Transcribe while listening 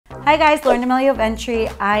Hi guys, Lauren D'Amelio Ventre.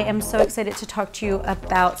 I am so excited to talk to you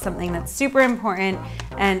about something that's super important,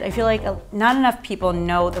 and I feel like not enough people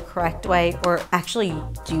know the correct way or actually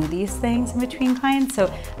do these things in between clients.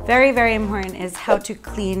 So very, very important is how to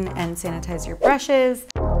clean and sanitize your brushes.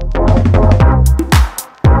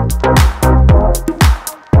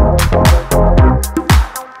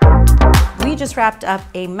 We just wrapped up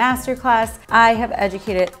a masterclass. I have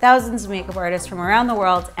educated thousands of makeup artists from around the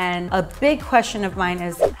world, and a big question of mine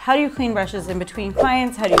is, how do you clean brushes in between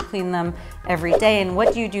clients? How do you clean them every day? And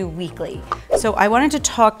what do you do weekly? So I wanted to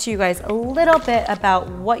talk to you guys a little bit about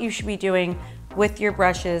what you should be doing with your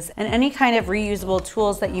brushes and any kind of reusable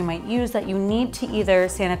tools that you might use that you need to either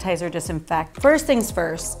sanitize or disinfect. First things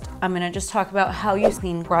first, I'm gonna just talk about how you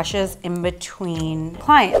clean brushes in between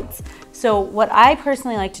clients. So what I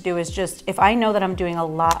personally like to do is just, if I know that I'm doing a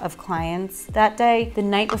lot of clients that day, the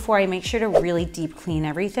night before I make sure to really deep clean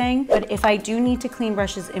everything. But if I do need to clean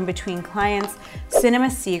brushes in between clients, Cinema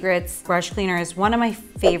Secrets brush cleaner is one of my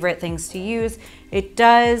favorite things to use. It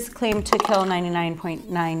does claim to kill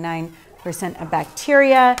 99.99% of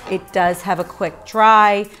bacteria. It does have a quick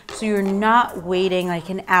dry, so you're not waiting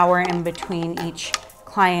like an hour in between each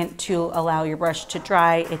client to allow your brush to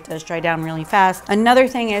dry. It does dry down really fast. Another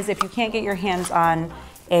thing is, if you can't get your hands on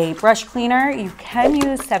a brush cleaner, you can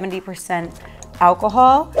use 70%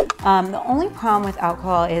 alcohol. The only problem with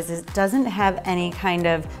alcohol is it doesn't have any kind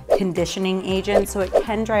of conditioning agent, so it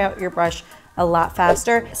can dry out your brush a lot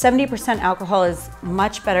faster. 70% alcohol is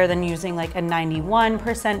much better than using like a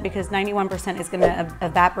 91%, because 91% is gonna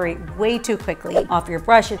evaporate way too quickly off your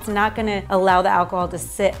brush. It's not gonna allow the alcohol to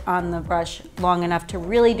sit on the brush long enough to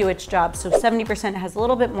really do its job. So 70% has a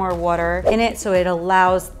little bit more water in it, so it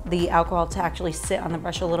allows the alcohol to actually sit on the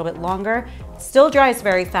brush a little bit longer. Still dries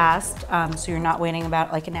very fast, so you're not waiting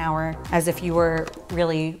about like an hour as if you were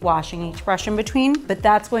really washing each brush in between, but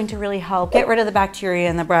that's going to really help get rid of the bacteria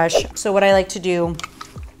in the brush. So what I like to do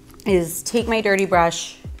is take my dirty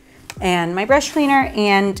brush and my brush cleaner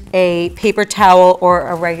and a paper towel or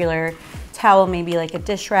a regular towel, maybe like a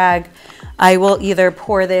dish rag. I will either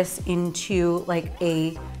pour this into like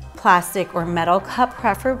a plastic or metal cup,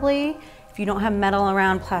 preferably. If you don't have metal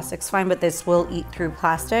around, plastic's fine, but this will eat through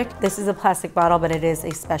plastic. This is a plastic bottle, but it is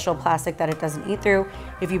a special plastic that it doesn't eat through.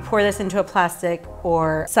 If you pour this into a plastic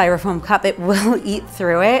or styrofoam cup, it will eat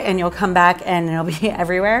through it and you'll come back and it'll be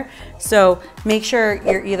everywhere. So make sure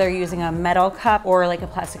you're either using a metal cup or like a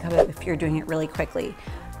plastic cup if you're doing it really quickly.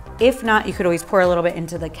 If not, you could always pour a little bit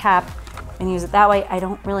into the cap and use it that way. I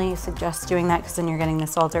don't really suggest doing that because then you're getting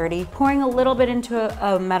this all dirty. Pouring a little bit into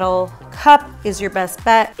a metal cup is your best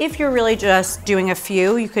bet. If you're really just doing a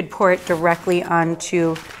few, you could pour it directly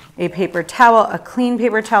onto a paper towel, a clean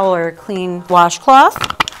paper towel or a clean washcloth.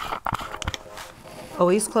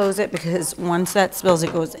 Always close it, because once that spills,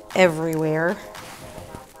 it goes everywhere.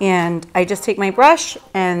 And I just take my brush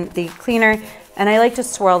and the cleaner, and I like to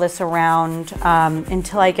swirl this around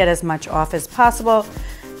until I get as much off as possible.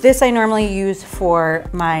 This I normally use for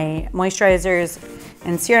my moisturizers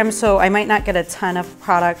and serums, so I might not get a ton of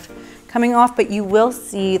product coming off, but you will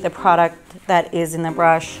see the product that is in the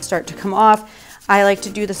brush start to come off. I like to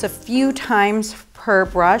do this a few times per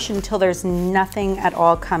brush until there's nothing at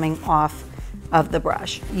all coming off of the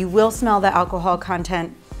brush. You will smell the alcohol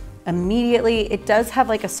content immediately. It does have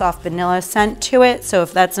like a soft vanilla scent to it, so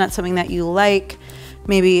if that's not something that you like,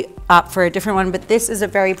 maybe opt for a different one, but this is a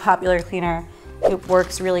very popular cleaner. It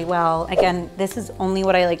works really well. Again, this is only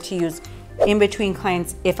what I like to use in between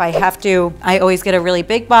clients if I have to. I always get a really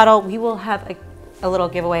big bottle. We will have a little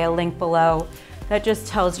giveaway, a link below, that just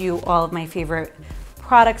tells you all of my favorite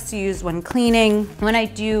products to use when cleaning. When I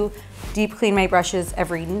do deep clean my brushes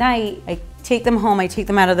every night, I take them home, I take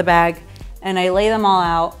them out of the bag, and I lay them all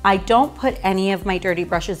out. I don't put any of my dirty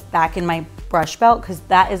brushes back in my brush belt, because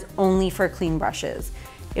that is only for clean brushes.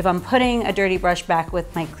 If I'm putting a dirty brush back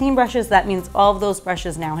with my clean brushes, that means all of those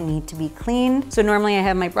brushes now need to be cleaned. So normally I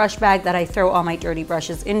have my brush bag that I throw all my dirty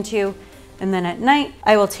brushes into, and then at night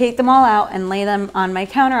I will take them all out and lay them on my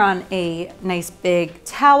counter on a nice big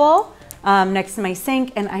towel next to my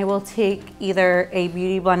sink, and I will take either a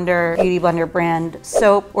Beauty Blender brand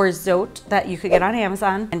soap or Zote that you could get on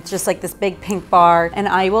Amazon, and it's just like this big pink bar, and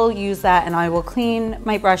I will use that and I will clean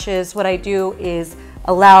my brushes. What I do is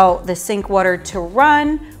allow the sink water to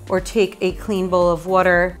run, or take a clean bowl of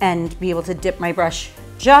water and be able to dip my brush,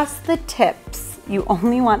 just the tips. You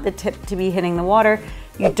only want the tip to be hitting the water.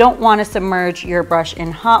 You don't want to submerge your brush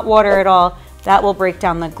in hot water at all. That will break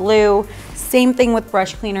down the glue. Same thing with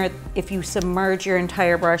brush cleaner. If you submerge your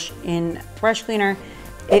entire brush in brush cleaner,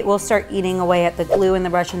 it will start eating away at the glue in the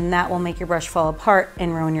brush, and that will make your brush fall apart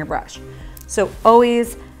and ruin your brush. So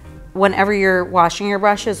always whenever you're washing your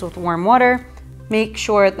brushes with warm water, make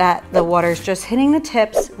sure that the water is just hitting the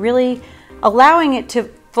tips, really allowing it to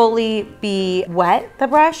fully be wet, the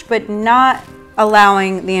brush, but not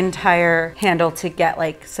allowing the entire handle to get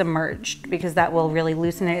like submerged, because that will really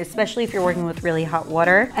loosen it, especially if you're working with really hot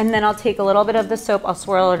water. And then I'll take a little bit of the soap, I'll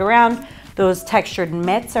swirl it around. Those textured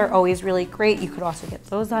mitts are always really great. You could also get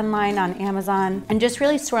those online on Amazon. And just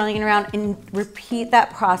really swirling it around and repeat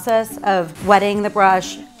that process of wetting the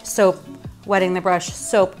brush, soap, wetting the brush,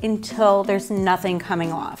 soap, until there's nothing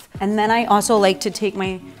coming off. And then I also like to take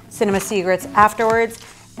my Cinema Secrets afterwards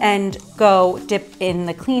and go dip in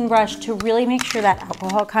the clean brush to really make sure that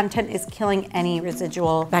alcohol content is killing any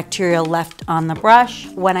residual bacteria left on the brush.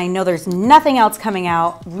 When I know there's nothing else coming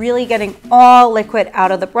out, really getting all liquid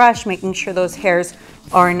out of the brush, making sure those hairs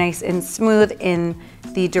are nice and smooth in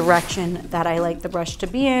the direction that I like the brush to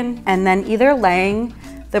be in, and then either laying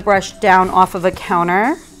the brush down off of a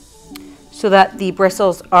counter so that the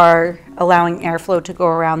bristles are allowing airflow to go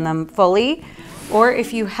around them fully, or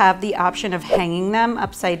if you have the option of hanging them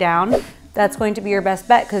upside down, that's going to be your best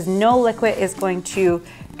bet, because no liquid is going to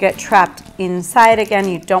get trapped inside. Again,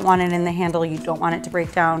 you don't want it in the handle, you don't want it to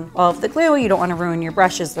break down all of the glue, you don't want to ruin your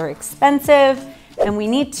brushes, they're expensive, and we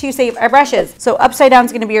need to save our brushes. So upside down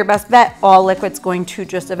is going to be your best bet. All liquid's going to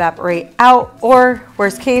just evaporate out, or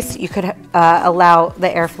worst case, you could allow the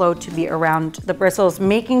airflow to be around the bristles,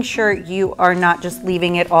 making sure you are not just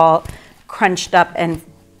leaving it all crunched up and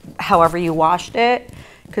however you washed it,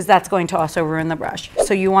 because that's going to also ruin the brush.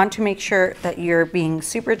 So you want to make sure that you're being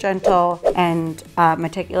super gentle and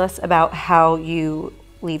meticulous about how you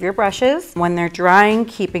leave your brushes. When they're drying,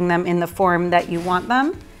 keeping them in the form that you want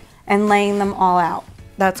them and laying them all out.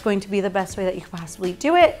 That's going to be the best way that you could possibly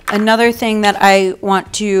do it. Another thing that I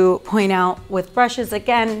want to point out with brushes,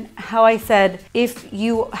 again, how I said, if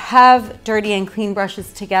you have dirty and clean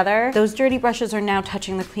brushes together, those dirty brushes are now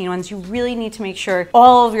touching the clean ones. You really need to make sure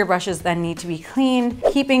all of your brushes then need to be clean.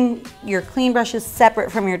 Keeping your clean brushes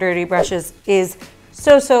separate from your dirty brushes is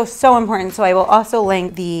so important. So I will also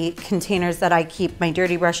link the containers that I keep my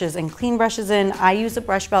dirty brushes and clean brushes in. I use a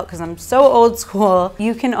brush belt because I'm so old school.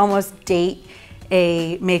 You can almost date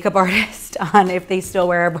a makeup artist on if they still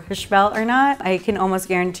wear a brush belt or not. I can almost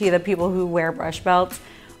guarantee that people who wear brush belts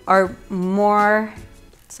are more,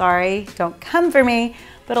 sorry, don't come for me,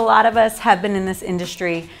 but a lot of us have been in this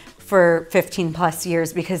industry for 15 plus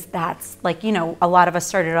years, because that's like, you know, a lot of us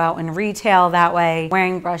started out in retail that way,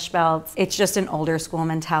 wearing brush belts. It's just an older school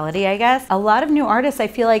mentality, I guess. A lot of new artists, I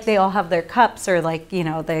feel like they all have their cups or like, you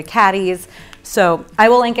know, the caddies. So I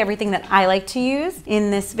will link everything that I like to use in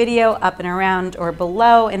this video up and around or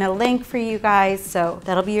below in a link for you guys. So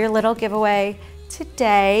that'll be your little giveaway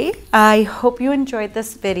today. I hope you enjoyed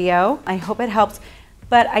this video. I hope it helps.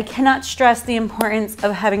 But I cannot stress the importance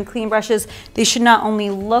of having clean brushes. They should not only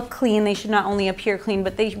look clean, they should not only appear clean,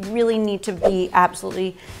 but they really need to be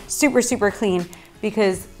absolutely super clean,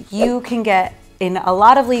 because you can get in a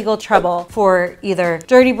lot of legal trouble for either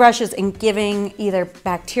dirty brushes and giving either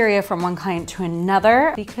bacteria from one client to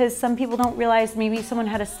another, because some people don't realize maybe someone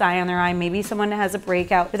had a sty on their eye, maybe someone has a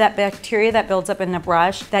breakout, but that bacteria that builds up in the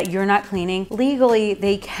brush that you're not cleaning, legally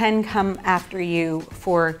they can come after you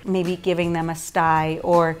for maybe giving them a sty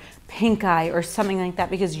or pink eye or something like that,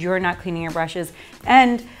 because you're not cleaning your brushes.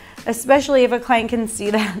 And especially if a client can see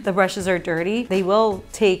that the brushes are dirty, they will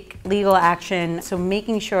take legal action. So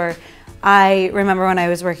making sure, I remember when I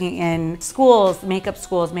was working in schools, makeup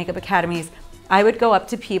academies, I would go up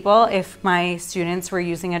to people if my students were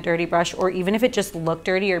using a dirty brush, or even if it just looked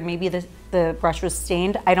dirty, or maybe the brush was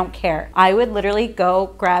stained, I don't care. I would literally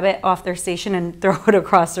go grab it off their station and throw it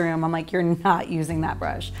across the room. I'm like, you're not using that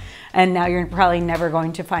brush. And now you're probably never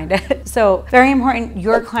going to find it. So very important,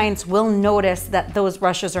 your clients will notice that those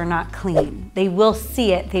brushes are not clean. They will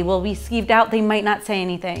see it, they will be skeeved out, they might not say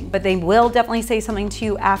anything, but they will definitely say something to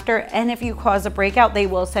you after. And if you cause a breakout, they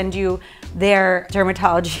will send you their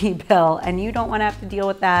dermatology bill, and you don't want to have to deal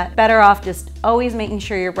with that. Better off just always making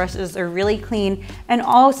sure your brushes are really clean, and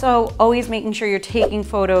also always making sure you're taking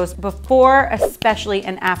photos before, especially,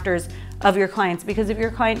 and afters of your clients, because if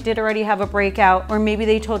your client did already have a breakout, or maybe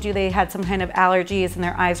they told you they had some kind of allergies and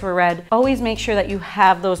their eyes were red, always make sure that you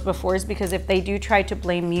have those befores, because if they do try to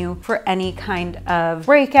blame you for any kind of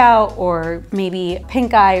breakout or maybe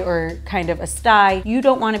pink eye or kind of a sty, you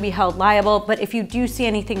don't want to be held liable. But if you do see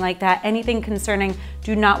anything like that, anything concerning,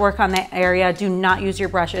 do not work on that area. Do not use your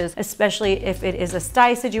brushes, especially if it is a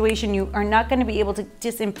sty situation. You are not gonna be able to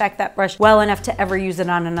disinfect that brush well enough to ever use it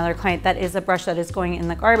on another client. That is a brush that is going in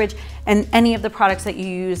the garbage, and any of the products that you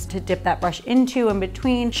use to dip that brush into in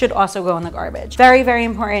between should also go in the garbage. Very, very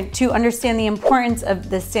important to understand the importance of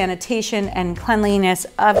the sanitation and cleanliness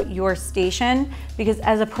of your station, because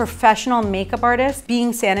as a professional makeup artist,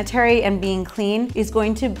 being sanitary and being clean is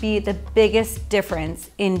going to be the biggest difference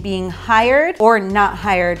in being hired or not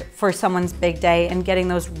hired for someone's big day and getting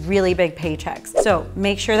those really big paychecks. So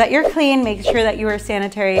make sure that you're clean, make sure that you are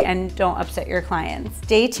sanitary, and don't upset your clients.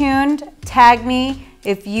 Stay tuned, tag me.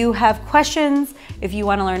 If you have questions, if you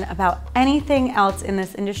want to learn about anything else in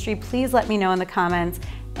this industry, please let me know in the comments.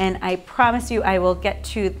 And I promise you I will get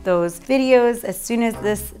to those videos as soon as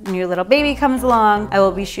this new little baby comes along. I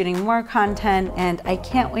will be shooting more content, and I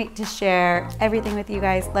can't wait to share everything with you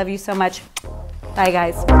guys. Love you so much. Bye,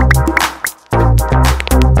 guys.